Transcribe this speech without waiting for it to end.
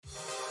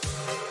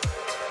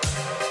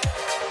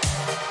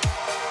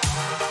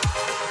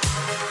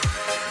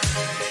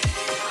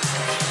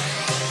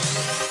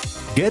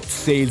Get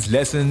sales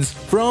lessons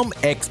from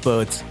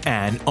experts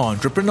and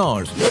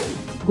entrepreneurs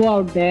Go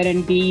out there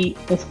and be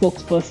the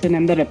spokesperson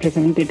and the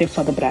representative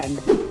for the brand.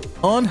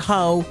 on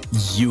how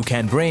you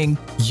can bring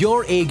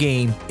your A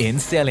game in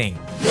selling.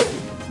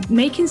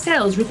 Making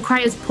sales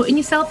requires putting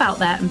yourself out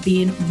there and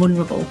being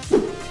vulnerable.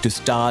 To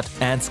start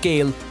and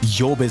scale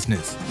your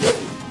business.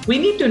 We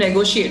need to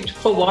negotiate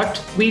for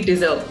what we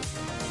deserve.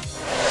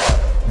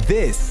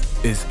 This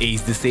is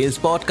Ace the Sales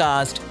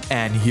Podcast,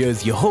 and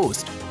here's your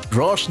host,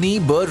 Roshni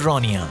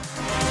Barronia.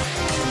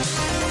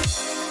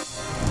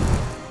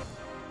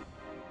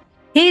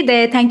 Hey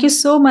there, thank you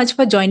so much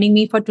for joining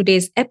me for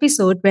today's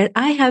episode where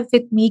I have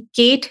with me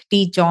Kate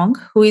D. Jong,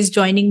 who is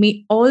joining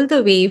me all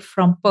the way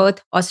from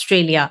Perth,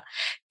 Australia.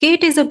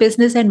 Kate is a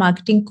business and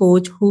marketing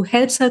coach who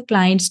helps her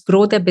clients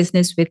grow their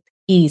business with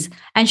ease.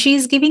 And she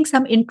is giving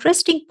some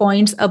interesting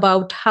points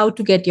about how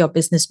to get your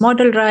business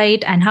model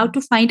right and how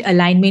to find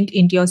alignment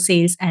into your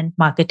sales and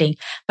marketing.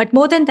 But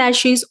more than that,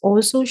 she's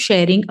also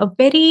sharing a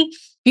very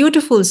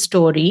beautiful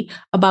story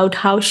about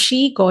how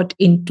she got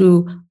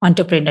into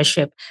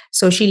entrepreneurship.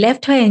 So she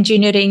left her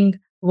engineering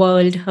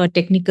world, her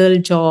technical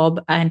job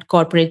and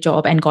corporate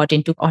job, and got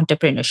into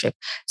entrepreneurship.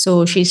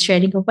 So she's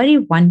sharing a very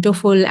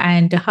wonderful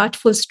and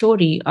heartful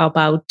story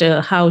about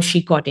how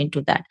she got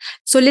into that.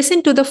 So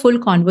listen to the full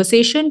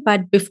conversation.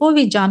 But before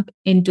we jump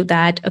into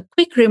that, a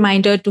quick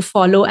reminder to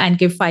follow and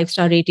give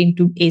 5-star rating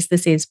to Ace the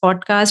Sales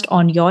Podcast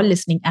on your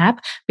listening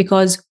app,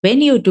 because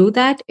when you do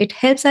that, it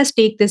helps us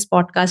take this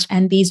podcast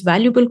and these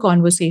valuable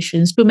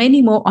conversations to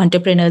many more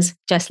entrepreneurs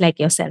just like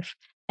yourself.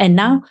 And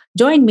now,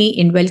 join me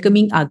in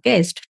welcoming our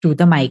guest to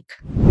the mic.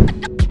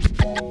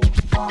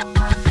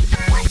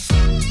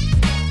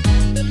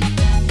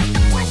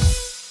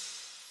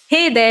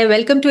 Hey there,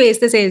 welcome to Ace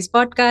the Sales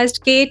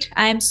Podcast. Kate,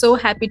 I am so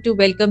happy to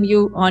welcome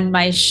you on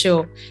my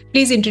show.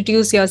 Please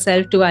introduce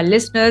yourself to our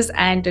listeners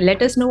and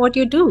let us know what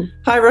you do.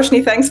 Hi,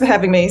 Roshni. Thanks for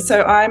having me.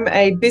 So I'm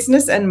a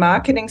business and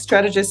marketing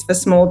strategist for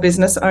small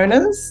business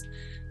owners.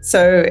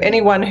 So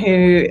anyone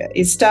who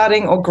is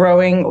starting or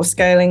growing or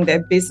scaling their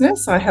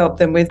business, I help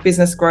them with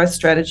business growth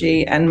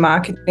strategy and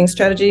marketing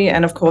strategy.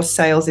 And of course,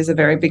 sales is a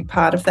very big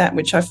part of that,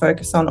 which I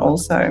focus on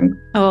also.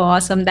 Oh,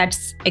 awesome.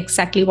 That's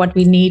exactly what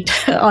we need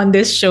on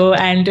this show.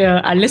 And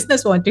our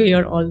listeners want to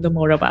hear all the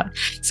more about.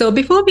 So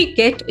before we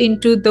get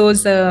into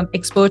those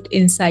expert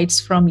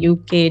insights from you,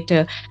 Kate,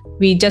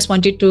 we just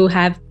wanted to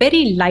have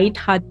very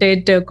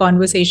light-hearted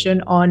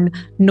conversation on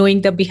knowing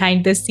the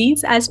behind the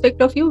scenes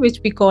aspect of you, which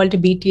we called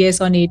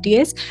BTS on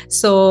ATS.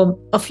 So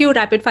a few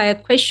rapid fire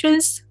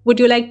questions. Would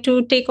you like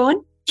to take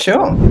on?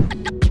 Sure.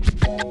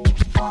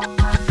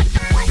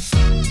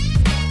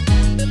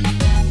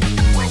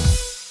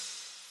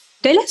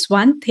 Tell us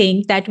one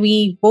thing that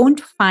we won't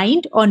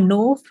find or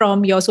know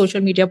from your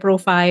social media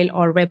profile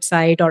or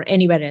website or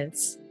anywhere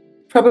else.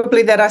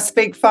 Probably that I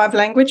speak 5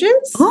 languages.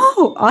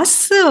 Oh,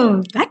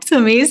 awesome. That's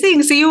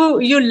amazing. So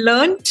you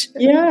learned.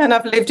 Yeah, and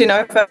I've lived in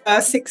over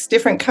 6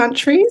 different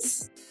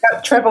countries.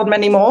 I've traveled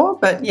many more,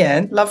 but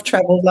yeah, love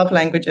travel, love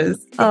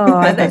languages.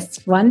 Oh,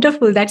 that's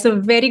wonderful. That's a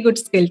very good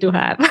skill to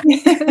have.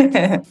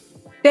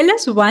 Tell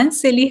us one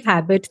silly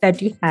habit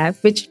that you have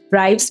which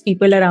drives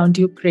people around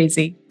you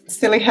crazy.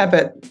 Silly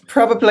habit.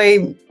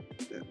 Probably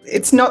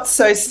it's not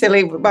so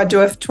silly. I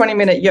do a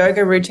 20-minute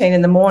yoga routine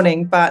in the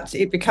morning, but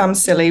it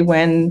becomes silly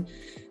when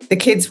the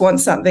kids want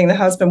something, the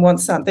husband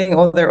wants something,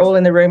 or they're all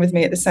in the room with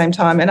me at the same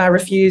time, and I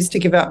refuse to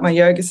give up my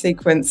yoga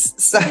sequence.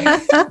 So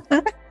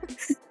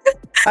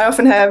I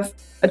often have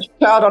a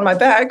child on my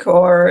back,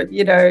 or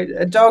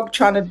a dog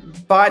trying to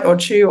bite or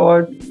chew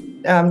or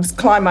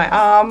climb my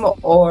arm,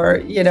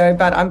 or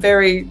but I'm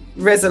very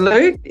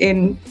resolute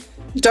in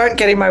don't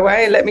get in my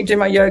way, let me do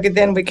my yoga,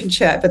 then we can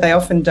chat, but they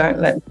often don't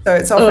let me. So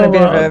it's often a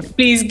bit of a...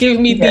 Please give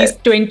me these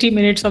 20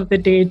 minutes of the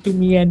day to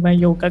me and my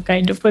yoga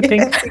kind of a thing.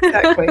 Yes,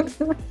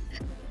 exactly.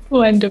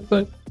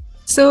 Wonderful.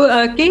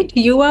 So, Kate,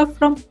 you are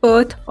from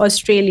Perth,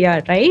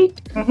 Australia, right?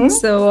 Mm-hmm.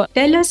 So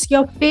tell us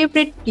your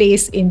favorite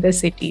place in the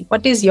city.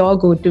 What is your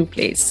go-to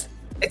place?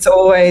 It's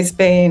always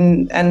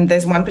been, and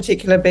there's one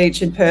particular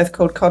beach in Perth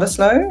called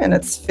Cottesloe, and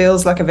it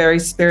feels like a very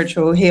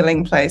spiritual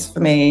healing place for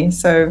me.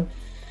 So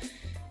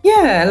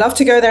yeah, I love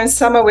to go there in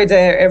summer. We're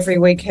there every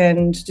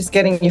weekend, just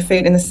getting your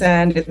feet in the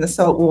sand, in the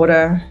salt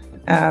water.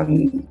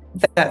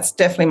 That's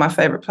definitely my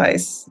favorite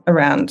place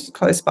around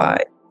close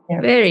by.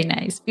 Yeah. Very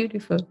nice.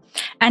 Beautiful.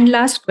 And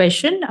last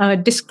question,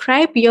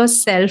 describe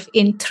yourself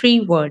in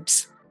 3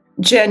 words.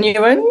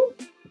 Genuine,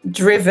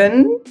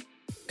 driven,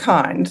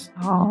 kind.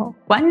 Oh,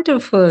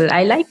 wonderful.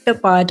 I like the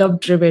part of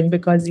driven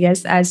because,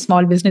 yes, as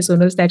small business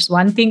owners, that's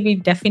one thing we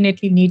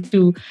definitely need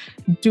to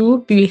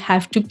do. We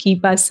have to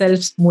keep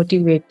ourselves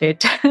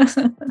motivated.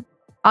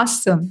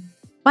 Awesome.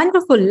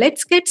 Wonderful.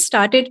 Let's get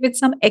started with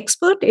some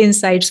expert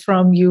insights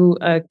from you,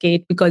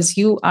 Kate, because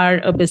you are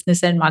a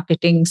business and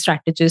marketing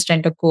strategist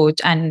and a coach.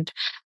 And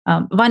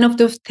one of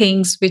the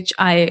things which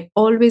I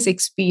always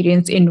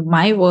experience in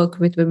my work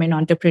with women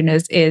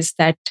entrepreneurs is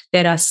that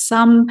there are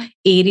some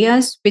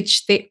areas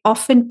which they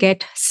often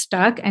get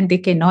stuck and they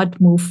cannot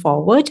move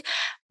forward,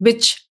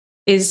 which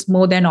is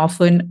more than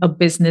often a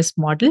business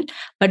model.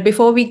 But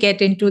before we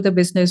get into the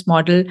business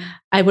model,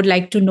 I would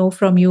like to know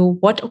from you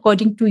what,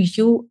 according to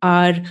you,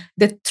 are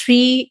the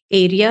three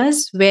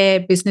areas where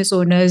business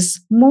owners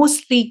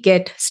mostly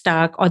get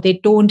stuck or they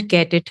don't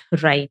get it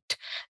right.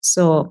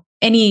 So,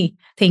 any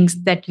things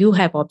that you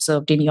have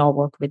observed in your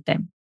work with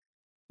them?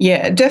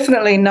 Yeah,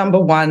 definitely number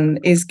one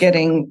is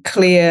getting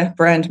clear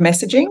brand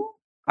messaging.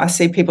 I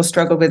see people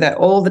struggle with that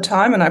all the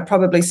time, and I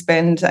probably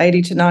spend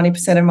 80 to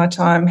 90% of my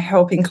time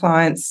helping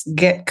clients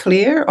get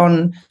clear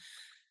on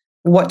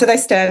what do they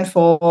stand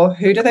for,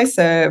 who do they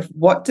serve,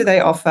 what do they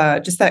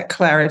offer, just that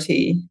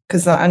clarity.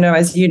 Because I know,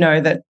 as you know,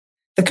 that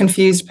the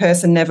confused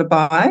person never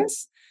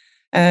buys.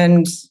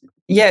 And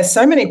yeah,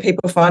 so many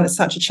people find it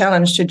such a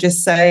challenge to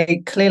just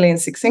say clearly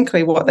and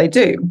succinctly what they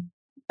do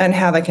and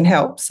how they can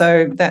help.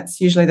 So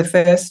that's usually the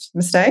first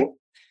mistake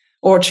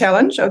or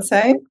challenge, I would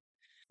say.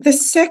 The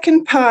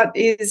second part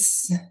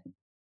is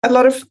a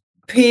lot of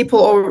people,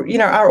 or,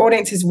 our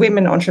audience is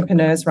women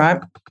entrepreneurs, right?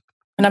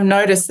 And I've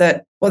noticed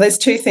that, well, there's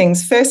two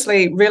things.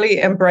 Firstly, really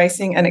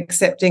embracing and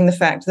accepting the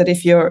fact that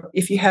if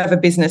you have a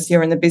business,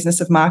 you're in the business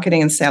of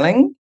marketing and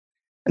selling,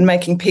 and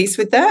making peace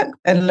with that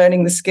and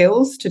learning the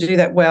skills to do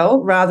that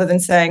well, rather than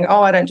saying,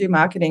 oh, I don't do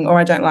marketing or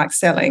I don't like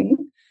selling.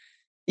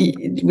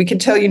 We can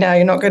tell you now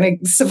you're not going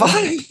to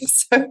survive.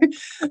 So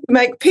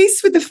make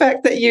peace with the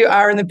fact that you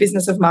are in the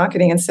business of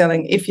marketing and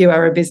selling if you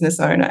are a business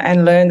owner,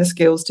 and learn the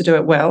skills to do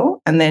it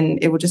well. And then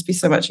it will just be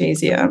so much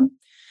easier.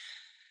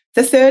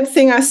 The third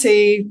thing I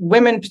see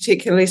women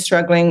particularly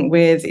struggling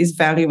with is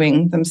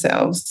valuing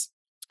themselves.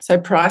 So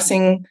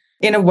pricing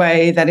in a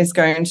way that is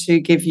going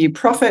to give you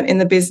profit in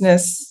the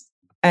business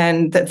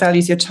and that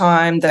values your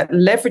time, that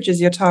leverages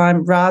your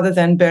time, rather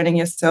than burning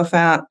yourself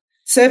out,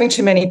 serving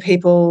too many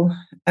people,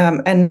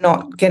 and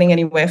not getting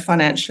anywhere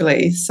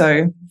financially.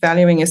 So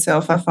valuing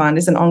yourself, I find,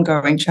 is an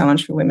ongoing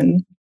challenge for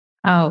women.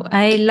 Oh,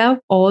 I love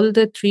all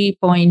the 3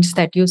 points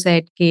that you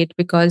said, Kate,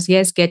 because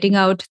yes, getting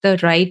out the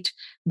right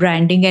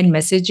branding and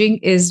messaging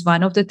is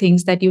one of the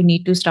things that you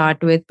need to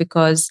start with,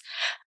 because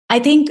I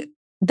think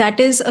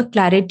that is a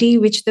clarity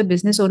which the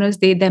business owners,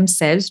 they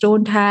themselves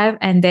don't have.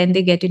 And then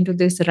they get into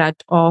this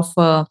rut of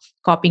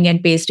copying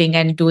and pasting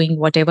and doing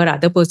whatever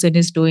other person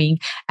is doing.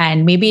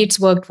 And maybe it's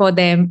worked for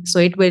them, so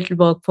it will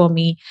work for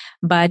me.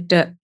 But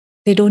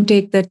they don't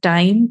take the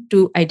time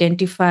to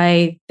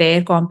identify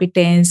their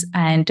competence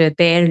and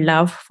their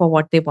love for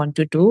what they want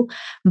to do.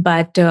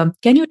 But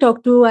can you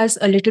talk to us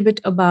a little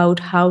bit about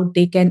how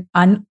they can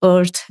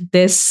unearth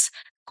this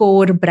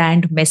core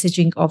brand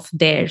messaging of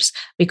theirs?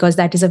 Because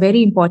that is a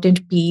very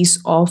important piece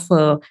of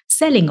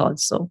selling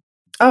also.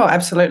 Oh,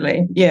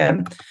 absolutely. Yeah.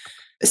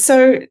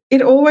 So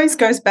it always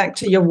goes back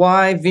to your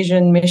why,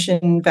 vision,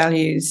 mission,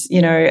 values,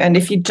 and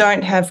if you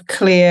don't have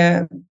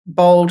clear,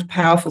 bold,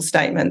 powerful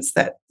statements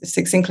that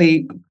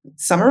succinctly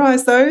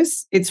summarize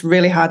those, it's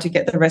really hard to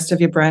get the rest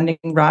of your branding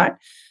right.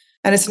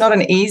 And it's not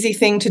an easy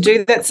thing to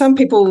do that. Some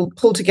people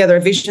pull together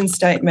a vision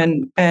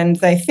statement and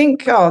they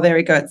think, oh, there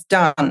we go, it's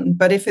done.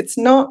 But if it's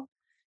not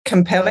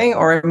compelling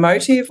or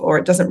emotive, or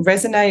it doesn't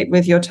resonate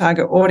with your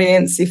target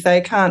audience, if they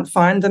can't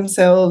find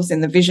themselves in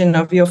the vision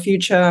of your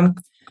future,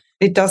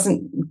 it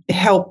doesn't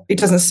help, it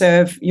doesn't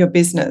serve your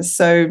business.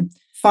 So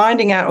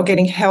finding out or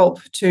getting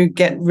help to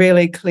get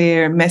really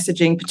clear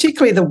messaging,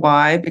 particularly the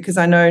why, because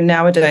I know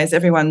nowadays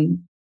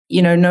everyone,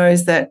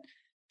 knows that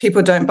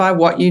people don't buy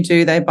what you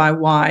do, they buy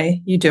why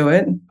you do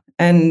it.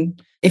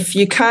 And if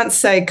you can't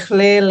say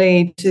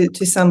clearly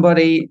to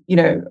somebody,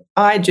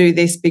 I do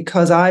this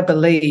because I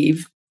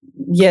believe,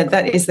 yeah,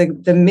 that is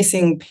the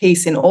missing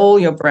piece in all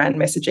your brand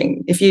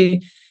messaging. If you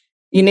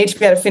need to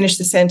be able to finish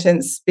the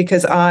sentence,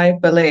 because I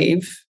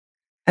believe,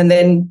 and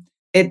then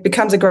it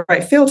becomes a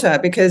great filter,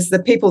 because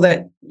the people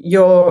that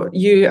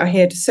you are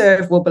here to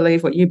serve will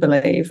believe what you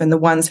believe, and the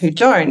ones who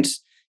don't,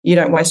 you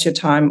don't waste your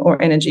time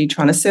or energy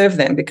trying to serve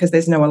them, because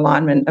there's no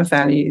alignment of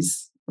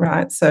values,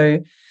 right? So,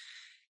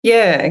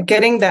 yeah,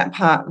 getting that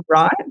part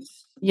right,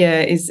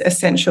 is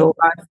essential.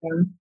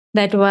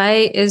 That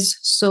why is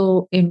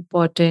so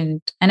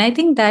important. And I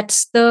think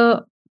that's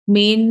the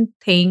main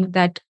thing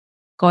that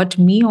got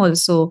me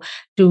also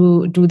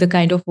to do the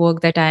kind of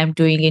work that I am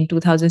doing. In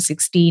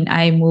 2016,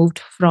 I moved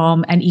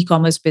from an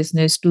e-commerce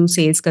business to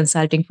sales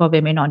consulting for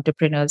women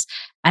entrepreneurs.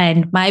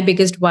 And my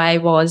biggest why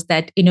was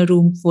that in a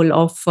room full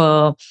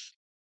of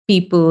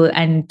people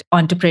and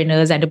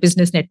entrepreneurs and a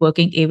business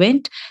networking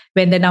event,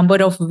 when the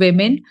number of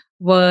women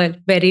were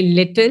very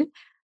little,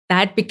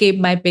 that became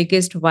my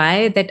biggest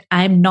why, that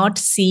I'm not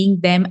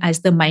seeing them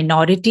as the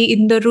minority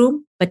in the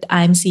room, but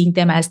I'm seeing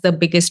them as the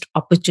biggest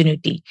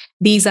opportunity.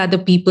 These are the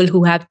people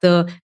who have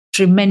the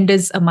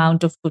tremendous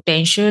amount of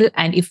potential.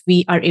 And if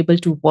we are able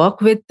to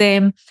work with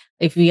them,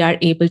 if we are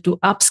able to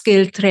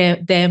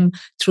upskill them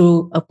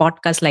through a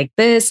podcast like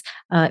this,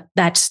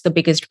 that's the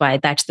biggest why,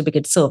 that's the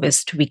biggest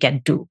service we can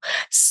do.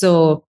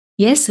 So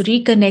yes,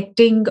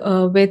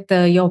 reconnecting with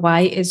your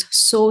why is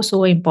so,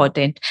 so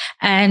important.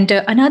 And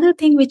another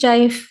thing which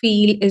I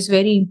feel is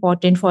very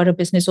important for a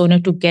business owner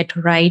to get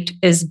right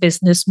is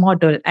business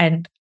model.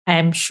 And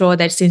I'm sure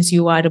that since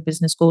you are a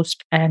business coach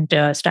and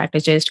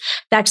strategist,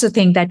 that's the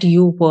thing that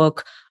you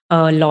work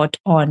a lot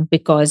on,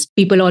 because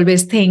people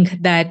always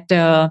think that,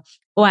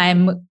 oh,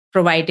 I'm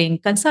providing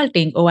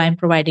consulting, or I'm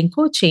providing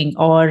coaching,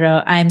 or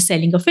I'm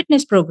selling a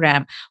fitness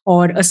program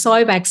or a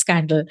soy wax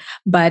candle.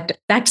 But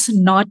that's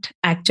not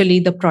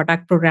actually the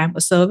product, program, or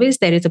service.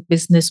 There is a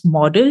business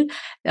model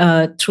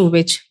through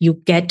which you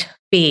get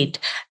paid.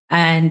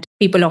 And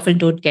people often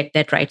don't get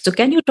that right. So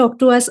can you talk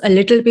to us a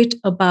little bit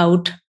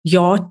about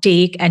your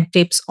take and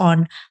tips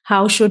on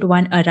how should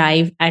one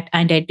arrive at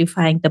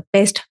identifying the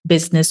best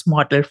business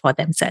model for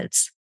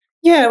themselves?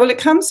 Yeah, well, it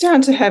comes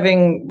down to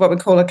having what we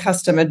call a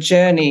customer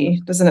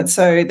journey, doesn't it?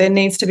 So there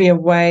needs to be a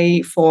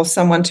way for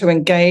someone to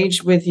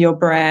engage with your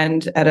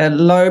brand at a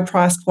low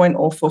price point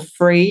or for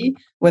free,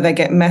 where they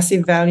get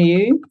massive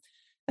value.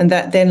 And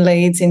that then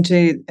leads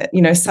into,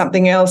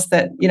 something else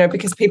that,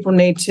 because people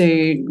need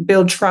to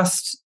build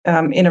trust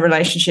in a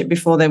relationship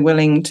before they're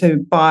willing to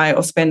buy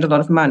or spend a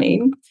lot of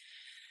money.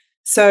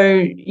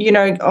 So,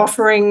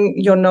 offering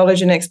your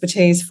knowledge and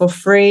expertise for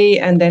free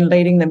and then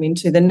leading them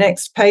into the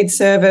next paid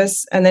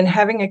service, and then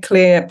having a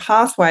clear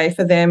pathway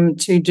for them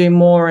to do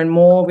more and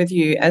more with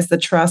you as the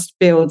trust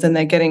builds and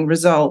they're getting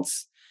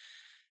results.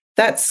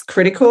 That's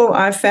critical,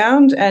 I've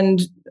found.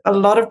 And a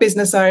lot of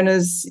business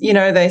owners,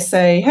 they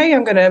say, hey,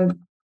 I'm going to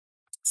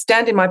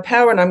stand in my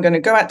power and I'm going to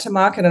go out to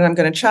market and I'm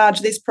going to charge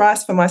this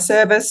price for my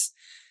service.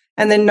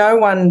 And then no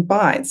one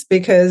bites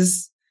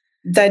because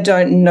they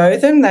don't know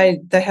them.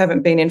 They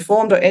haven't been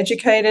informed or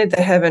educated.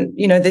 They haven't,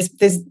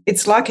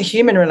 it's like a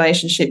human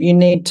relationship. You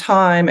need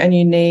time and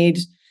you need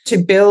to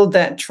build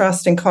that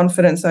trust and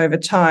confidence over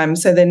time.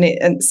 So then,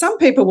 and some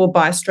people will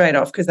buy straight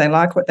off because they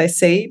like what they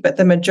see, but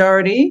the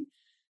majority,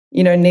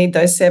 need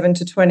those 7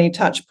 to 20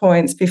 touch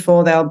points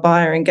before they'll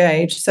buy or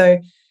engage. So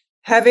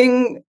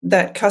having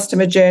that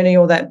customer journey,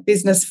 or that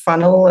business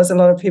funnel, as a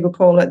lot of people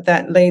call it,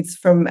 that leads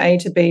from A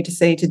to B to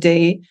C to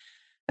D,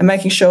 and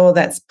making sure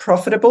that's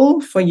profitable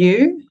for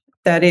you,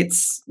 that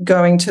it's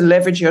going to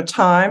leverage your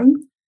time,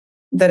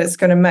 that it's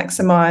going to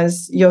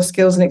maximize your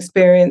skills and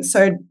experience.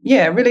 So,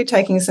 yeah, really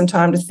taking some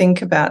time to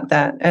think about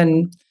that.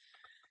 And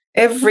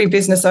every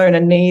business owner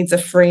needs a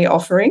free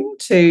offering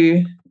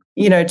to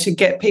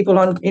get people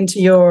on into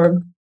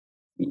your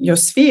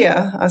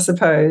sphere, I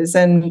suppose,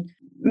 and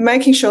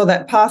making sure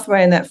that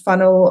pathway and that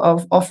funnel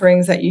of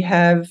offerings that you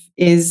have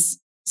is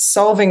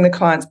solving the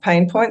client's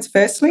pain points,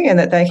 firstly, and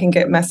that they can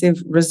get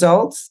massive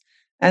results.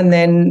 And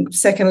then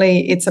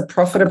secondly, it's a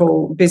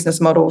profitable business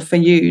model for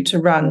you to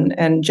run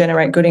and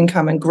generate good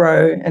income and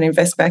grow and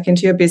invest back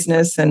into your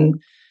business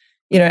and,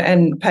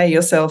 and pay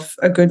yourself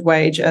a good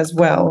wage as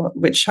well,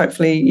 which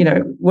hopefully,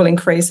 will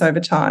increase over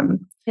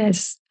time.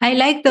 Yes. I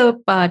like the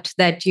part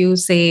that you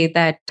say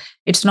that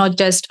it's not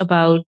just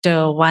about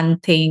one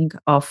thing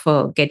of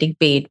getting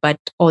paid, but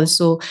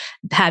also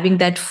having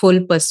that full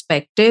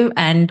perspective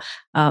and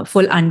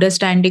full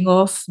understanding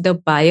of the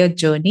buyer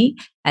journey,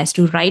 as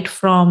to right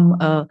from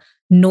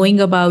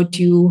knowing about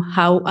you,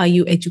 how are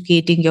you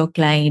educating your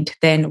client,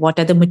 then what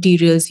are the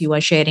materials you are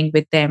sharing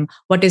with them,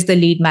 what is the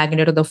lead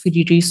magnet or the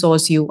free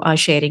resource you are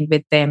sharing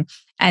with them,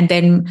 and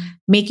then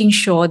making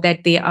sure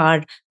that they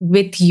are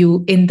with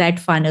you in that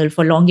funnel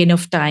for long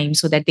enough time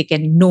so that they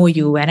can know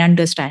you and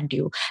understand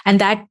you. And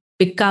that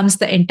becomes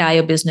the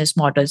entire business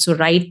model. So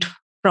right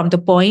from the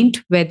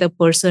point where the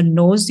person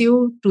knows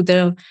you to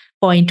the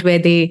point where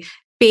they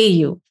pay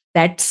you,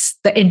 that's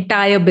the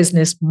entire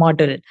business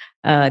model.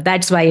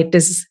 That's why it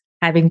is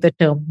having the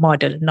term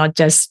model, not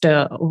just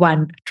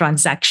one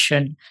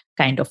transaction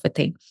kind of a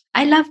thing.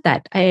 I love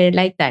that. I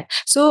like that.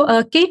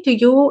 So, Kate,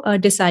 you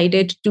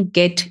decided to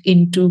get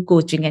into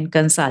coaching and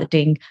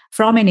consulting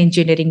from an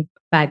engineering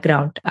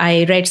background.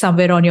 I read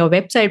somewhere on your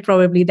website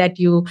probably that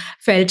you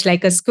felt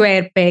like a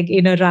square peg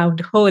in a round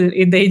hole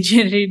in the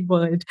engineering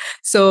world.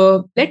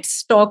 So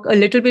let's talk a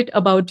little bit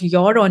about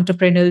your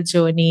entrepreneurial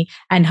journey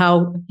and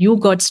how you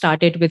got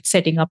started with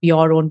setting up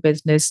your own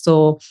business.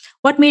 So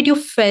what made you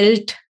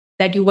felt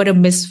that you were a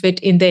misfit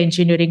in the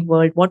engineering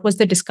world? What was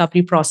the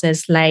discovery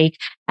process like?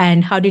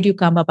 And how did you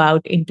come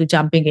about into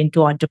jumping into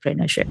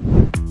entrepreneurship?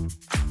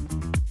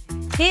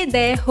 Hey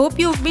there, hope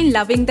you've been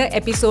loving the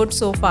episode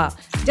so far.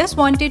 Just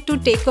wanted to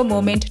take a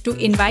moment to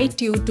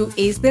invite you to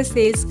Ace the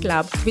Sales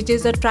Club, which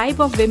is a tribe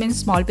of women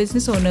small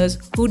business owners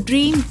who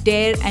dream,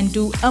 dare, and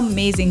do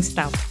amazing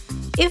stuff.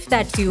 If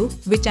that's you,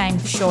 which I'm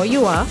sure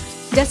you are,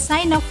 just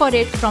sign up for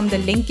it from the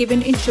link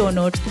given in show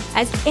notes,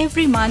 as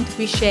every month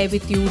we share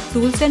with you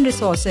tools and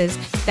resources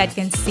that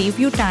can save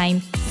you time,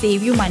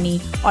 save you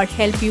money, or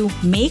help you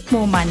make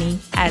more money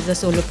as a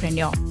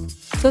solopreneur.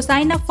 So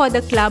sign up for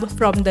the club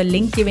from the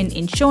link given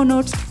in show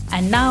notes.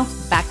 And now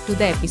back to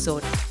the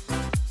episode.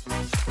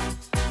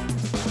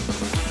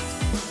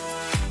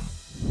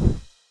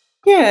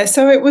 Yeah,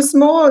 so it was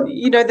more,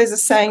 there's a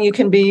saying, you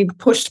can be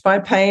pushed by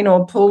pain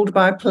or pulled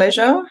by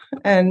pleasure.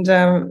 And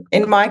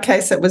in my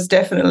case, it was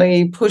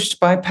definitely pushed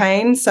by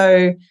pain.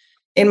 So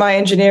in my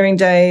engineering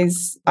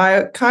days,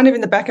 I kind of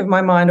in the back of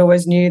my mind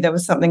always knew there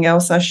was something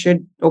else I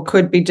should or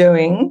could be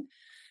doing.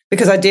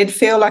 because I did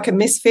feel like a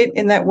misfit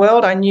in that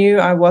world. I knew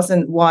I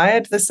wasn't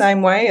wired the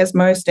same way as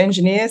most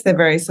engineers. They're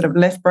very sort of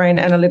left brain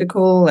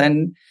analytical,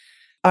 and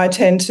I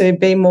tend to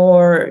be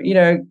more,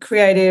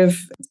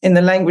 creative in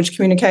the language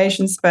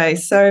communication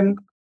space. So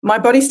my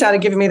body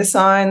started giving me the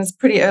signs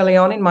pretty early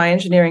on in my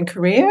engineering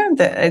career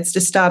that it's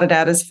just started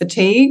out as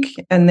fatigue,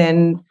 and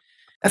then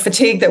a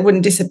fatigue that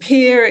wouldn't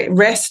disappear.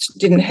 Rest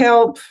didn't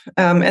help.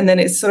 And then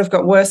it sort of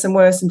got worse and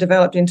worse and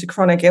developed into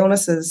chronic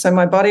illnesses. So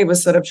my body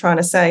was sort of trying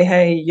to say,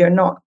 hey, you're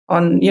not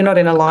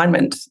in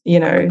alignment,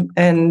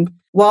 and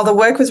while the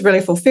work was really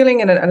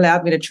fulfilling and it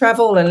allowed me to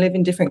travel and live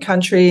in different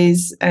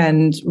countries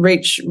and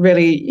reach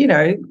really,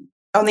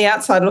 on the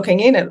outside looking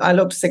in, I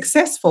looked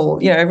successful.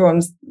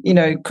 Everyone's,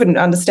 couldn't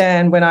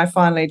understand when I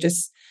finally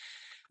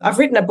I've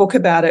written a book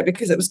about it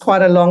because it was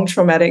quite a long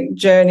traumatic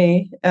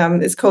journey.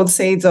 It's called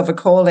Seeds of a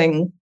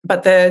Calling.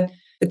 But the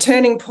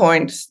turning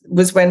point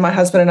was when my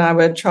husband and I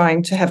were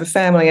trying to have a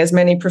family, as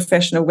many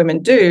professional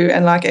women do.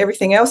 And like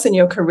everything else in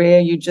your career,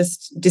 you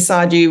just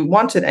decide you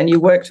want it and you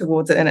work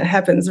towards it and it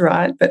happens,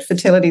 right? But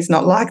fertility is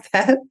not like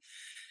that.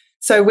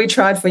 So we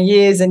tried for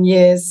years and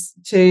years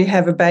to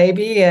have a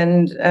baby,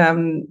 and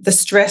the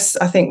stress,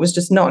 I think, was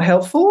just not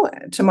helpful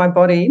to my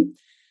body.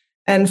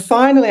 And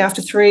finally, after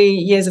 3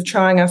 years of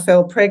trying, I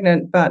fell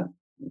pregnant. But,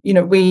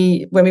 when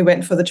we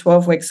went for the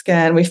 12-week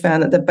scan, we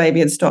found that the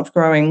baby had stopped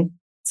growing.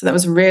 So that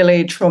was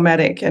really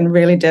traumatic and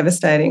really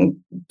devastating,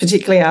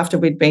 particularly after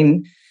we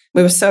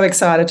were so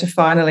excited to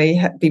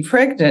finally be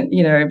pregnant,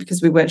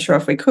 because we weren't sure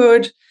if we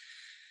could.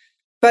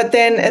 But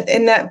then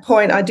in that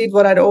point, I did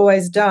what I'd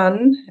always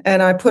done,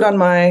 and I put on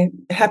my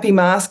happy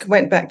mask,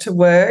 went back to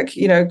work,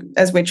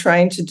 as we're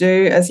trained to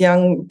do as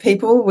young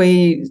people.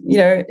 We,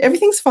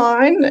 everything's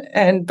fine.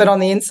 But on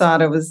the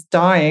inside, I was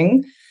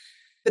dying.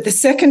 But the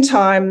second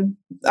time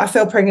I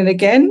fell pregnant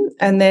again,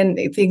 and then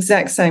the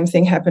exact same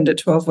thing happened at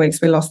 12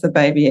 weeks. We lost the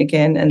baby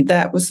again. And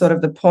that was sort of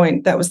the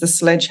point. That was the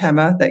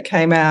sledgehammer that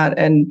came out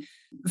and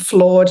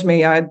floored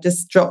me. I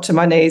just dropped to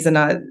my knees and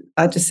I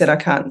just said, I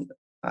can't.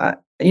 I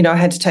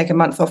had to take a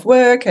month off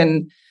work,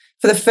 and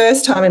for the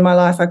first time in my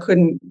life, I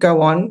couldn't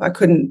go on. I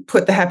couldn't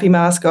put the happy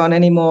mask on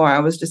anymore. I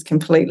was just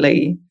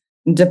completely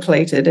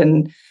depleted.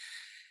 And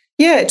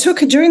it took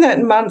during that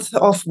month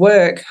off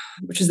work,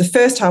 which was the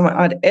first time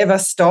I'd ever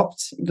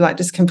stopped, like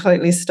just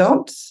completely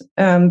stopped.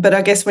 But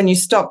I guess when you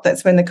stop,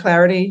 that's when the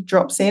clarity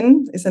drops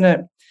in, isn't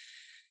it?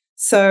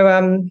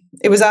 So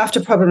it was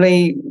after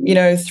probably,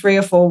 3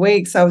 or 4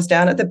 weeks, I was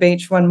down at the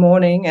beach one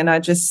morning and I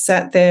just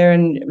sat there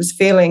and it was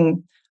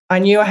feeling, I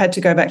knew I had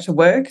to go back to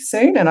work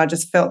soon, and I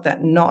just felt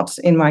that knot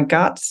in my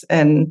gut,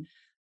 and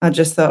I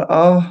just thought,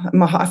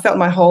 I felt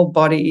my whole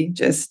body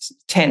just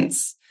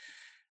tense.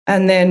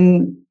 And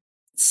then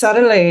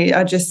suddenly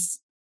I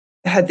just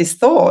had this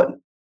thought,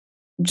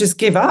 just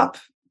give up,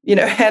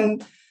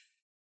 and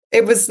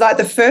it was like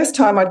the first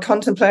time I'd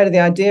contemplated the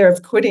idea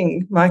of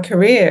quitting my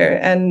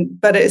career.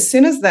 But as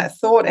soon as that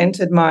thought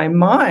entered my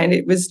mind,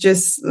 it was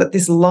just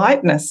this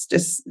lightness,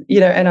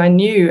 and I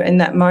knew in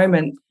that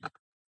moment,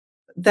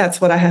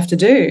 that's what I have to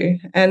do.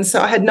 And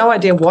so I had no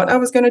idea what I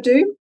was going to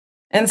do.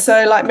 And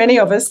so like many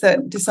of us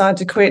that decide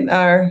to quit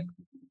our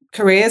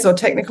careers or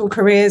technical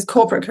careers,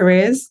 corporate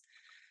careers,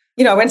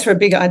 I went through a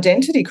big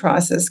identity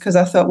crisis because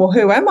I thought, well,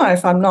 who am I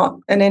if I'm not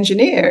an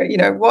engineer?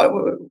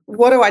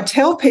 What do I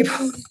tell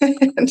people?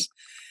 And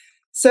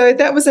so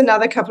that was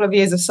another couple of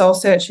years of soul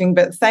searching.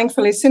 But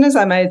thankfully, as soon as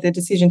I made the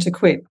decision to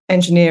quit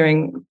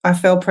engineering, I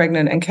fell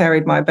pregnant and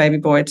carried my baby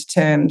boy to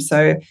term.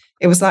 So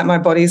it was like my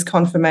body's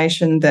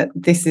confirmation that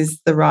this is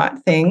the right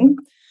thing.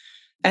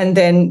 And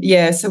then,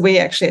 so we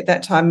actually at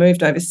that time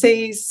moved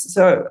overseas.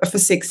 So for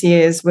 6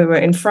 years, we were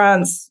in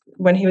France.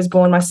 When he was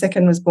born, my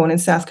second was born in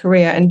South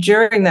Korea. And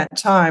during that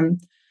time,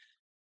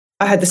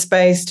 I had the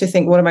space to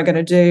think, what am I going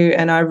to do?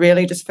 And I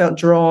really just felt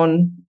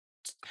drawn.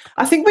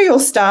 I think we all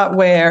start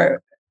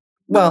where,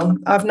 well,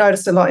 I've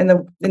noticed a lot in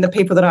the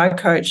people that I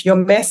coach, your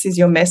mess is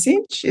your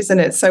message, isn't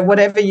it? So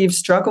whatever you've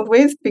struggled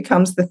with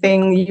becomes the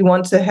thing you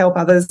want to help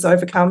others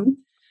overcome.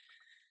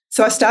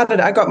 So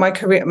I got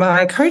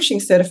my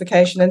coaching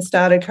certification and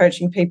started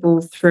coaching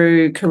people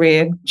through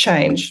career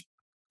change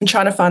and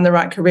trying to find the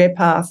right career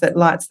path that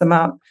lights them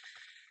up.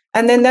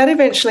 And then that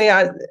eventually,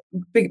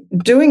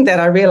 doing that,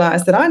 I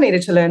realized that I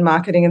needed to learn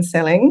marketing and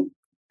selling.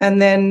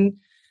 And then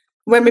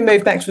when we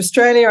moved back to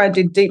Australia, I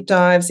did deep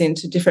dives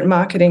into different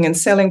marketing and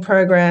selling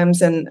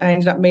programs, and I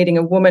ended up meeting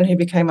a woman who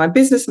became my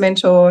business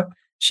mentor.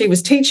 She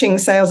was teaching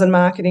sales and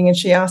marketing, and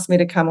she asked me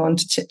to come on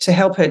to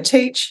help her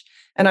teach.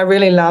 And I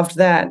really loved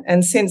that.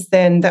 And since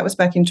then, that was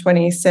back in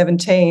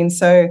 2017.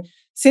 So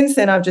since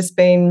then, I've just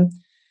been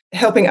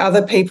helping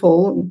other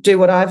people do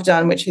what I've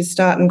done, which is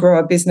start and grow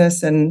a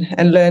business and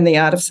learn the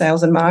art of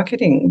sales and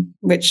marketing,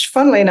 which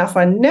funnily enough,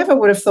 I never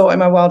would have thought in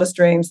my wildest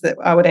dreams that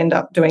I would end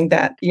up doing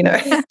that,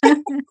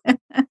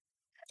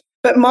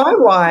 But my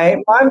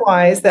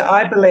why is that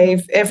I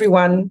believe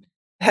everyone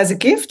has a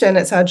gift and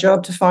it's our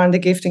job to find the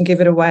gift and give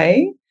it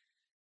away.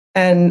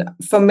 And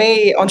for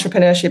me,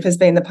 entrepreneurship has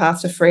been the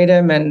path to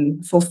freedom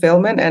and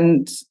fulfillment.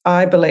 And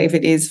I believe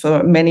it is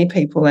for many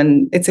people.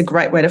 And it's a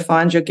great way to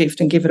find your gift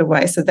and give it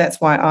away. So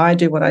that's why I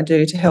do what I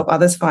do, to help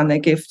others find their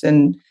gift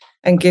and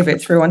give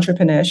it through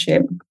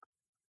entrepreneurship.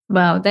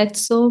 Wow, that's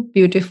so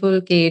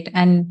beautiful, Kate.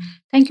 And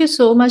thank you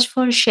so much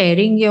for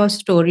sharing your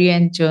story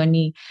and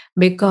journey,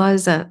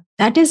 because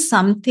that is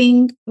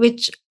something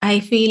which I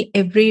feel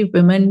every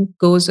woman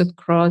goes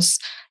across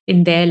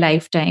in their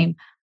lifetime.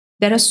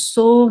 There are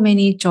so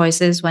many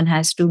choices one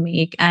has to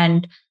make,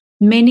 and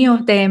many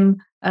of them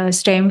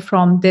stem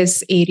from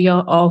this area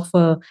of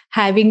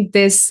having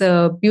this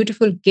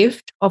beautiful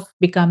gift of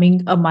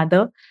becoming a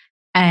mother.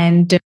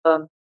 And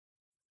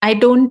I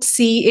don't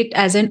see it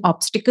as an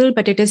obstacle,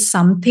 but it is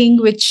something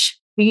which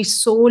we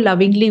so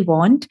lovingly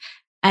want.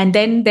 And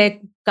then there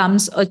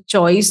comes a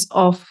choice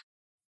of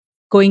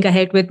going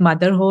ahead with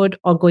motherhood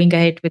or going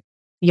ahead with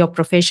your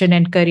profession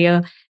and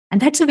career. And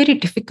that's a very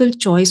difficult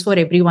choice for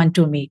everyone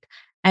to make.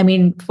 I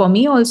mean, for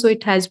me also,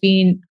 it has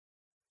been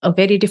a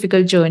very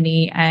difficult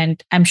journey.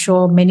 And I'm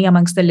sure many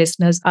amongst the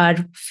listeners are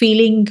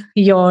feeling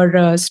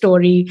your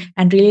story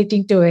and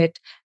relating to it,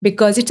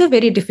 because it's a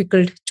very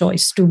difficult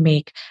choice to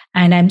make.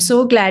 And I'm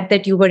so glad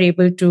that you were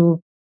able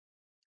to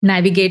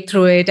navigate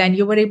through it and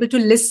you were able to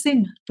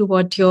listen to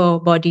what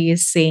your body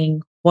is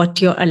saying,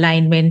 what your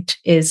alignment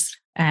is,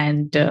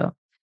 and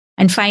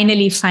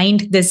finally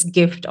find this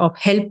gift of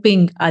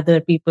helping other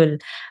people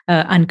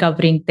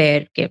uncovering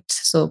their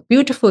gifts. So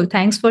beautiful.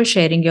 Thanks for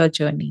sharing your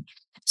journey.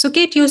 So,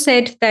 Kate, you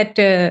said that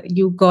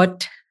you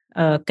got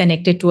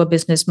connected to a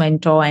business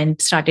mentor and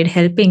started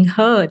helping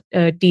her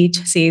teach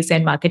sales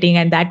and marketing.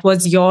 And that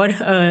was your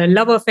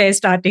love affair,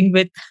 starting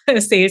with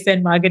sales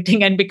and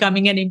marketing and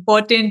becoming an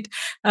important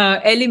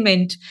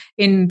element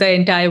in the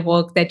entire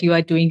work that you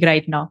are doing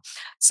right now.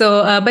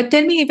 So, but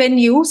tell me, when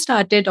you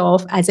started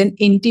off as an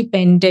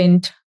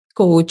independent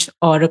coach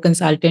or a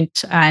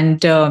consultant,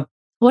 and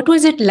what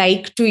was it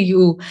like to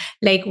you?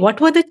 Like,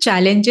 what were the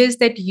challenges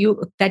that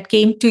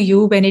came to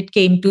you when it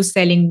came to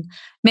selling?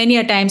 Many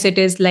a times it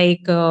is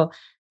like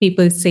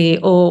people say,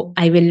 oh,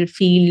 I will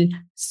feel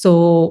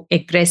so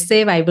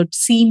aggressive, I would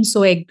seem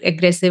so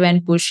aggressive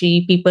and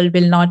pushy, people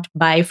will not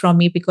buy from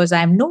me because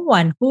I'm no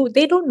one, who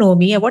they don't know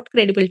me, what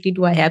credibility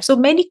do I have? So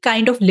many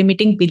kind of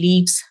limiting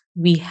beliefs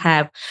we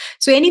have.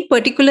 So any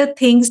particular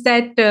things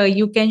that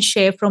you can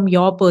share from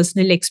your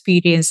personal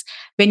experience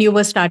when you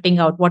were starting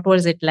out? What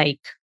was it like?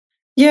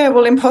 Yeah,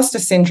 well, imposter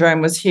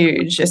syndrome was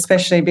huge,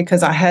 especially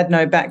because I had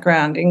no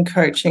background in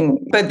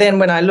coaching. But then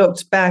when I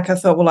looked back, I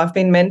thought, well, I've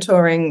been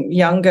mentoring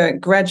younger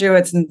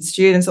graduates and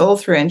students all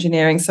through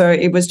engineering. So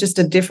it was just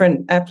a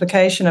different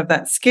application of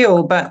that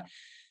skill. But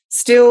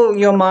still,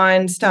 your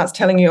mind starts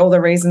telling you all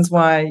the reasons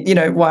why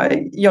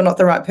you're not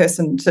the right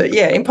person to.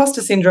 Yeah,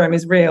 imposter syndrome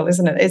is real,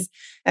 isn't it?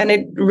 And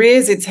it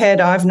rears its head,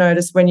 I've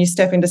noticed, when you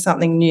step into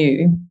something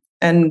new.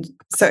 And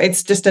so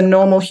it's just a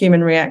normal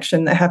human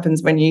reaction that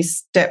happens when you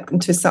step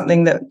into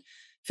something that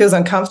feels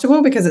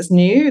uncomfortable because it's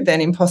new.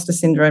 Then imposter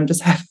syndrome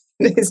just happens.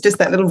 It's just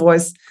that little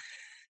voice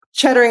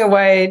chattering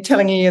away,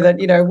 telling you that,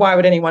 why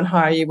would anyone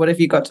hire you? What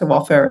have you got to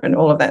offer? And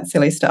all of that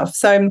silly stuff.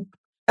 So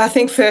I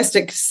think first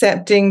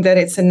accepting that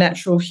it's a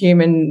natural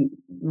human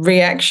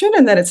reaction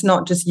and that it's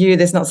not just you,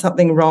 there's not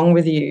something wrong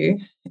with you.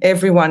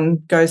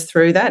 Everyone goes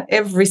through that.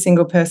 Every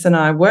single person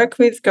I work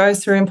with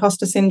goes through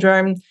imposter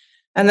syndrome.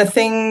 And the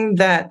thing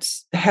that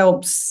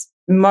helps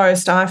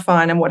most, I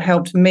find, and what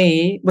helped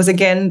me was,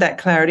 again, that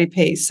clarity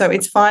piece. So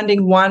it's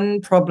finding one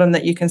problem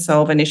that you can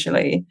solve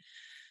initially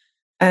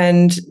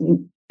and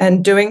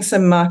doing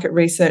some market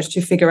research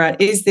to figure out,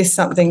 is this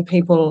something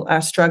people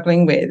are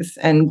struggling with?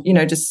 And,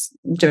 just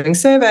doing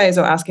surveys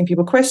or asking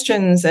people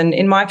questions. And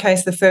in my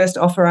case, the first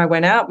offer I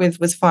went out with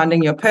was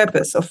finding your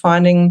purpose, or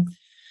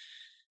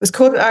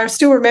I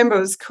still remember, it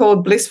was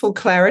called Blissful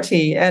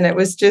Clarity. And it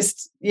was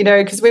just,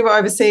 because we were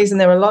overseas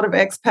and there were a lot of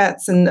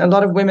expats and a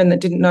lot of women that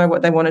didn't know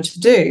what they wanted to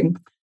do.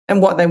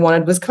 And what they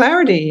wanted was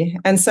clarity.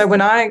 And so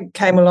when I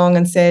came along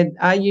and said,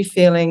 are you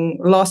feeling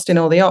lost in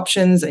all the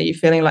options? Are you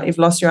feeling like you've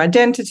lost your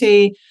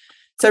identity?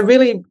 So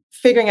really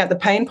figuring out the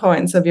pain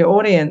points of your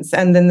audience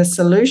and then the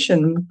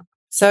solution.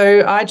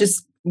 So I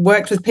just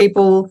worked with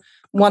people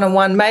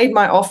one-on-one, made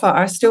my offer.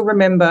 I still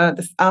remember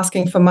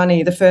asking for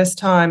money the first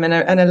time, and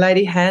a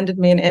lady handed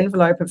me an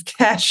envelope of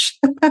cash.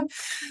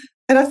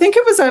 And I think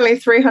it was only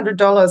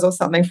 $300 or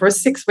something for a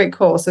 6-week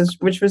course,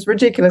 which was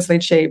ridiculously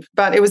cheap.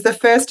 But it was the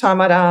first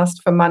time I'd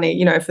asked for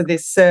money, for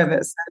this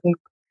service.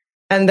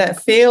 And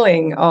that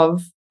feeling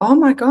of, oh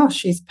my gosh,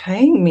 she's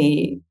paying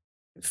me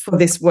for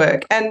this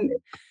work. And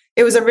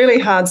it was a really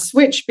hard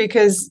switch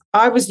because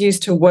I was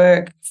used to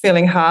work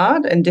feeling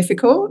hard and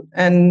difficult,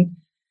 and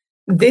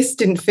this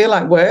didn't feel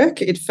like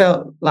work. It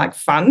felt like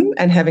fun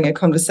and having a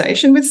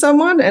conversation with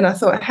someone. And I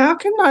thought, how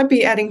can I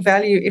be adding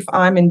value if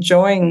I'm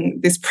enjoying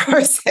this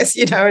process,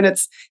 and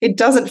it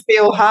doesn't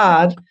feel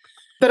hard.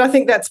 But I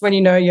think that's when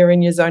you're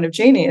in your zone of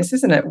genius,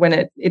 isn't it?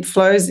 When it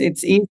flows,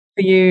 it's easy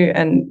for you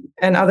and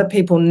other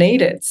people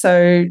need it.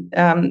 So,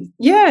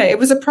 it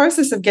was a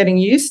process of getting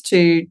used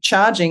to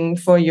charging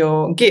for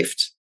your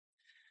gift.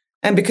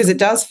 And because it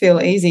does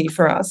feel easy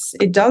for us,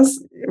 it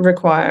does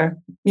require,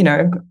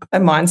 a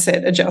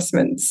mindset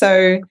adjustment.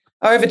 So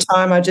over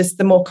time,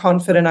 the more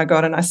confident I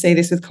got, and I see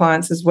this with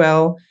clients as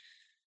well,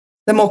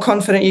 the more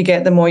confident you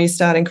get, the more you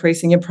start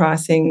increasing your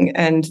pricing.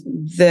 And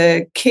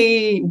the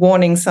key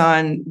warning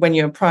sign when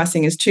your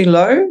pricing is too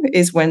low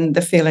is when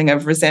the feeling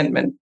of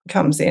resentment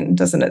comes in,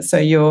 doesn't it? So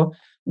you're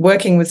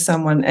working with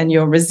someone and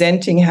you're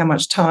resenting how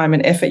much time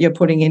and effort you're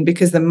putting in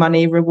because the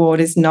money reward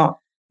is not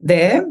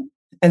there.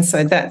 And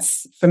so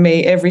that's, for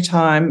me, every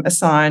time a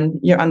sign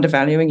you're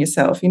undervaluing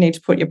yourself. You need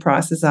to put your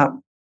prices up.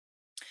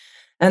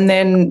 And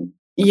then,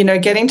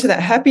 getting to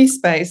that happy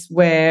space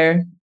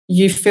where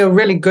you feel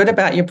really good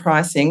about your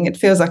pricing. It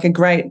feels like a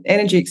great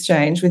energy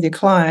exchange with your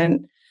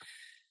client,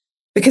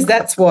 because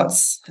that's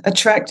what's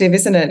attractive,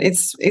 isn't it?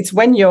 It's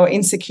when you're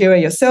insecure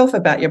yourself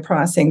about your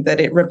pricing that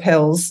it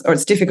repels, or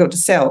it's difficult to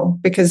sell,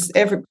 because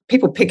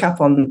people pick up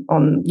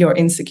on your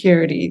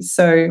insecurities.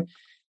 So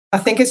I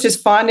think it's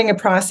just finding a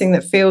pricing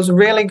that feels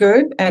really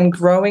good and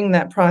growing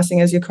that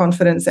pricing as your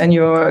confidence and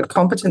your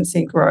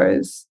competency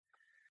grows.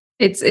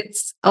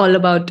 It's all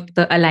about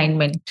the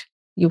alignment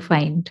you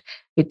find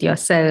with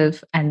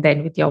yourself and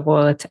then with your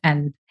worth,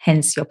 and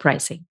hence your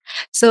pricing.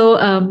 So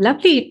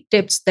lovely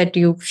tips that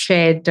you've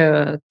shared,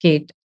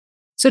 Kate.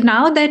 So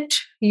now that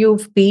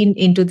you've been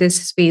into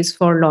this space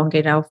for long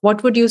enough,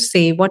 what would you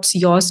say? What's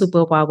your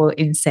superpower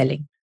in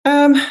selling?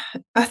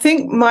 I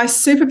think my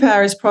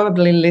superpower is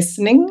probably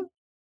listening.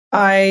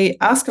 I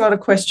ask a lot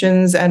of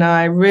questions and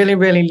I really,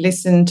 really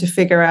listen to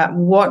figure out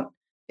what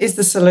is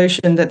the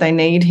solution that they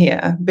need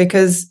here,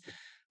 because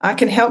I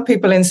can help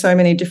people in so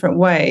many different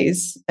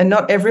ways, and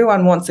not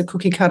everyone wants a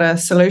cookie cutter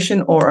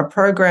solution or a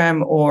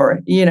program,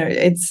 or,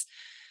 and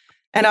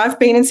I've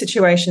been in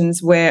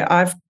situations where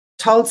I've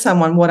told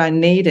someone what I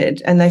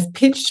needed and they've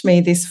pitched me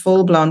this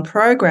full-blown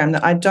program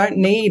that I don't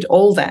need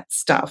all that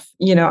stuff.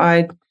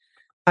 I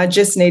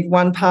just need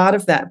one part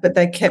of that, but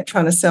they kept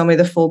trying to sell me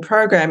the full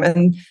program.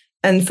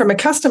 And from a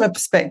customer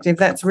perspective,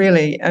 that's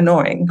really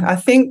annoying. I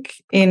think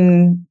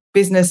in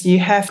business, you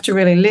have to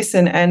really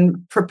listen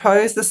and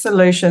propose the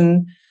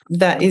solution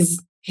that is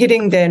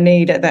hitting their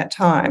need at that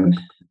time.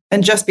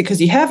 And just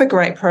because you have a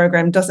great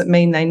program doesn't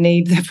mean they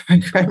need the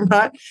program,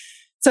 right?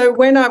 So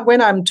when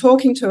I'm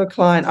talking to a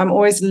client, I'm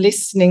always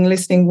listening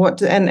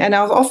and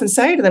I'll often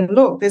say to them,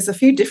 look, there's a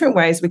few different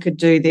ways we could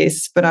do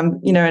this, but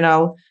and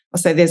I'll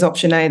say there's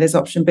option A, there's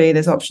option B,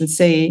 there's option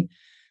C.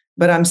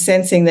 But I'm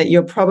sensing that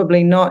you're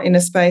probably not in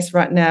a space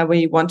right now where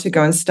you want to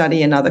go and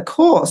study another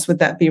course. Would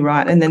that be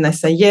right? And then they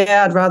say,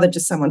 yeah, I'd rather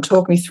just someone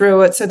talk me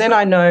through it. So then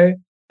I know,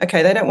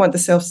 okay, they don't want the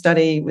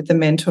self-study with the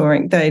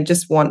mentoring. They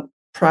just want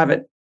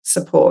private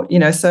support,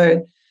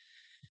 So,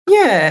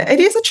 yeah, it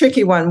is a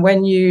tricky one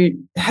when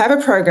you have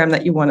a program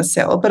that you want to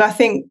sell. But I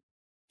think,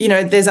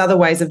 there's other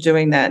ways of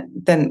doing that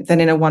than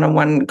in a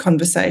one-on-one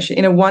conversation.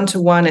 In a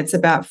one-to-one, it's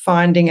about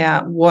finding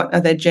out what are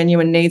their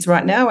genuine needs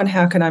right now and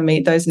how can I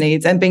meet those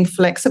needs, and being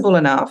flexible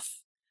enough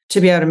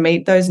to be able to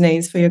meet those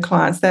needs for your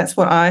clients. That's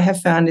what I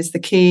have found is the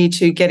key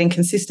to getting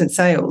consistent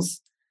sales.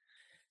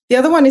 The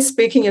other one is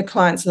speaking your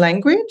client's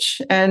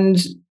language. And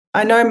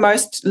I know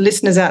most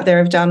listeners out there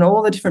have done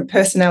all the different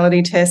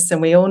personality tests,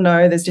 and we all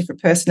know there's different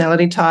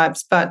personality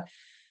types, but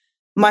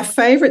my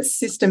favorite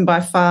system by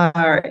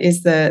far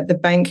is the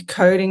bank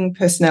coding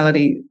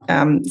personality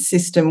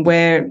system,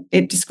 where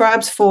it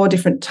describes 4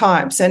 different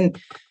types. And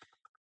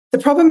the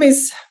problem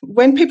is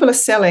when people are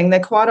selling, they're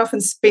quite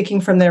often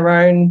speaking from their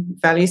own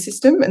value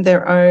system and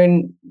their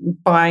own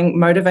buying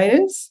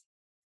motivators.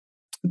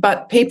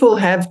 But people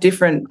have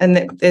different, and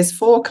there's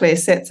 4 clear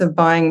sets of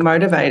buying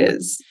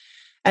motivators.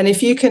 And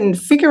if you can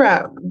figure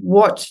out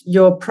what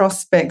your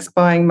prospects'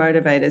 buying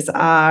motivators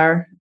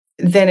are,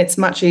 then it's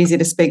much easier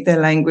to speak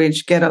their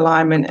language, get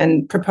alignment,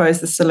 and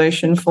propose the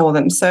solution for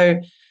them. So,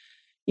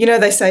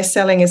 they say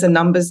selling is a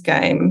numbers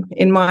game.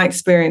 In my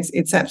experience,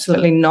 it's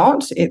absolutely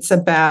not. It's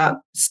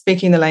about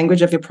speaking the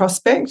language of your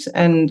prospect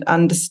and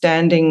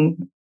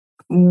understanding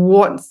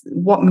what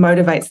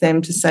motivates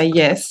them to say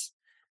yes,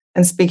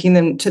 and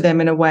speaking to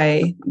them in a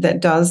way that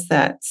does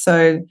that.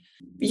 So,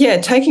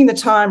 yeah, taking the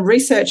time,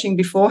 researching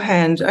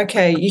beforehand.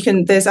 Okay,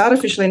 there's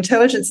artificial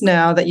intelligence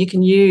now that you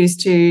can use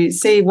to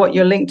see what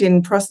your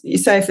LinkedIn, you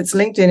say if it's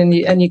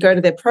LinkedIn and you go to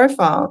their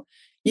profile,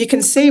 you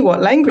can see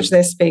what language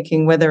they're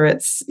speaking, whether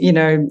it's,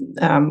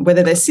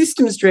 whether they're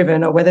systems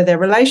driven or whether they're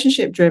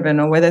relationship driven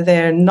or whether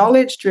they're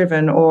knowledge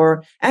driven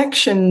or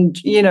action,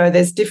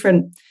 there's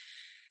different.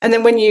 And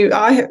then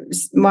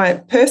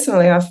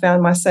personally, I've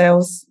found my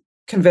sales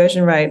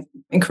conversion rate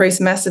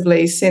increased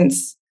massively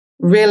since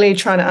really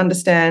trying to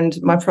understand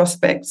my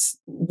prospects'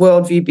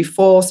 worldview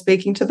before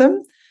speaking to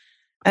them.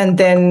 And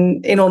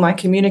then in all my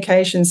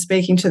communication,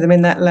 speaking to them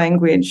in that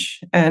language.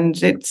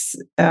 And it's,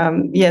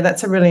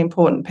 that's a really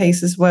important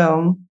piece as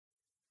well.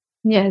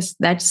 Yes,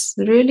 that's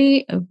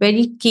really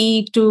very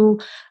key to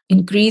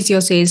increase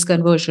your sales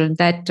conversion,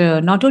 that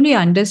not only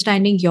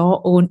understanding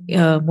your own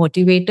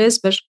motivators,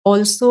 but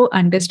also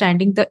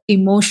understanding the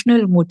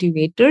emotional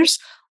motivators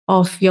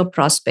of your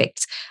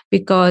prospects.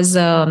 Because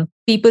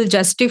people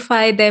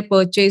justify their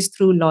purchase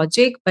through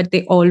logic, but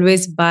they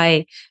always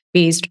buy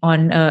based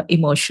on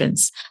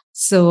emotions.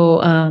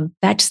 So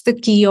that's the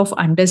key of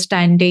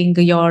understanding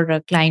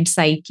your client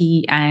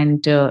psyche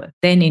and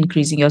then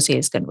increasing your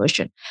sales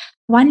conversion.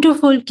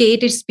 Wonderful,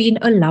 Kate. It's been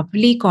a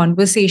lovely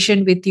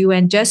conversation with you.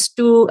 And just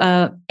to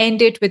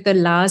end it with a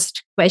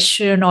last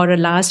question or a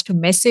last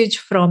message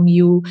from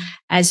you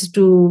as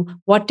to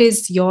what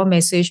is your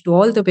message to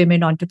all the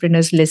women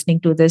entrepreneurs listening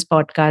to this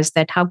podcast,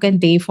 that how can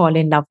they fall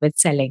in love with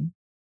selling?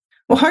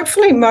 Well,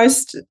 hopefully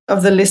most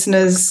of the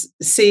listeners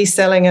see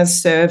selling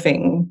as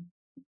serving.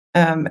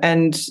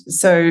 And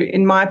so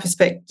in my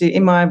perspective,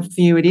 in my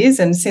view, it is.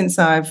 And since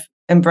I've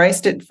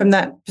embraced it from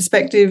that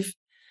perspective,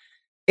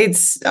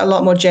 it's a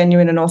lot more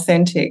genuine and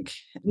authentic.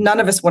 None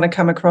of us want to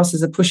come across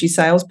as a pushy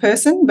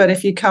salesperson, but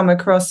if you come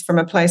across from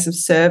a place of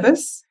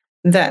service,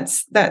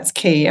 that's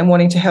key, and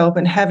wanting to help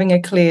and having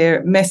a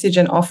clear message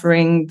and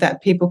offering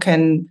that people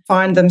can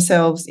find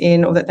themselves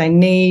in or that they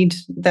need,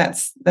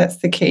 that's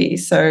the key.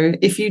 So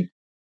if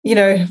you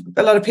know,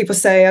 a lot of people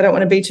say, I don't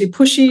want to be too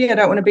pushy, I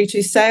don't want to be too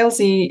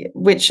salesy,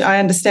 which I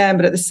understand.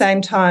 But at the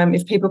same time,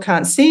 if people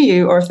can't see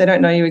you, or if they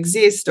don't know you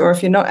exist, or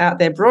if you're not out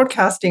there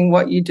broadcasting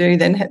what you do,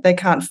 then they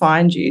can't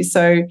find you.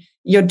 So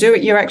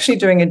you're actually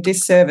doing a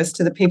disservice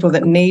to the people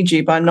that need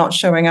you by not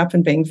showing up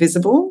and being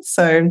visible.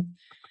 So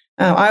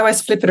I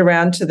always flip it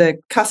around to the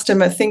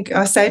customer.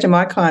 I say to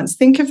my clients,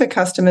 think of the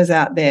customers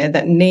out there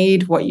that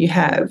need what you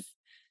have.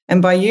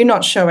 And by you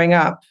not showing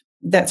up,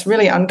 that's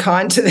really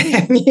unkind to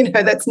them.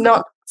 That's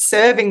not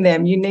serving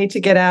them. You need to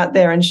get out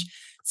there. And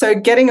so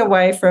getting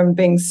away from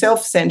being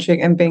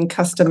self-centric and being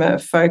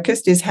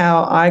customer-focused is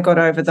how I got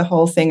over the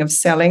whole thing of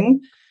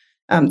selling,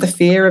 the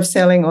fear of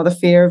selling or the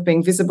fear of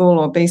being visible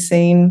or be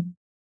seen.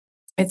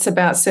 It's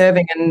about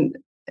serving and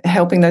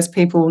helping those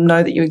people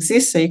know that you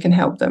exist so you can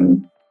help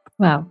them.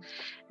 Wow.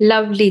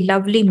 Lovely,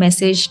 lovely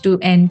message to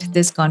end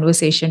this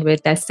conversation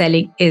with, that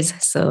selling is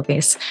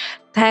service.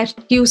 Thank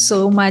you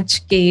so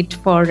much, Kate,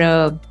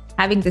 for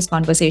having this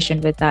conversation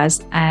with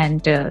us.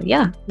 And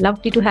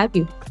lovely to have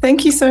you.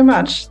 Thank you so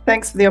much.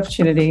 Thanks for the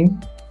opportunity.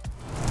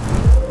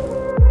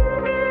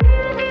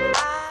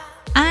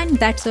 And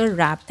that's a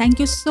wrap. Thank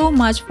you so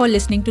much for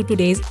listening to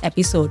today's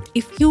episode.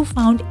 If you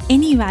found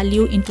any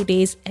value in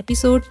today's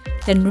episode,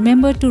 then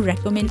remember to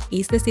recommend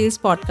Ace the Sales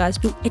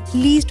podcast to at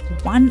least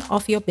one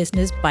of your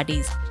business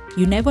buddies.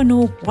 You never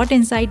know what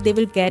insight they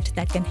will get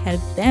that can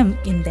help them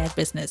in their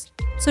business.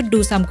 So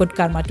do some good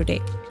karma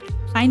today.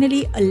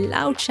 Finally, a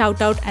loud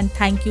shout out and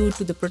thank you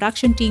to the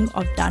production team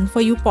of Done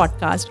For You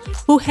podcast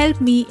who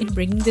helped me in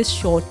bringing this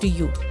show to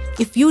you.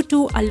 If you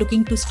too are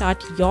looking to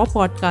start your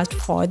podcast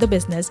for the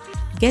business,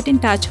 get in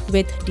touch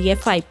with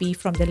DFIP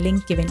from the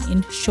link given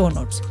in show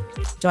notes.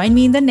 Join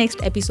me in the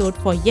next episode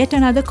for yet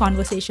another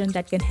conversation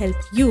that can help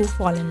you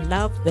fall in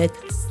love with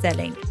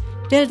selling.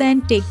 Till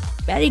then, take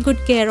very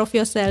good care of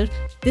yourself.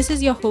 This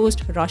is your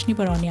host, Roshni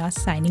Baronia,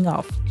 signing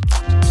off.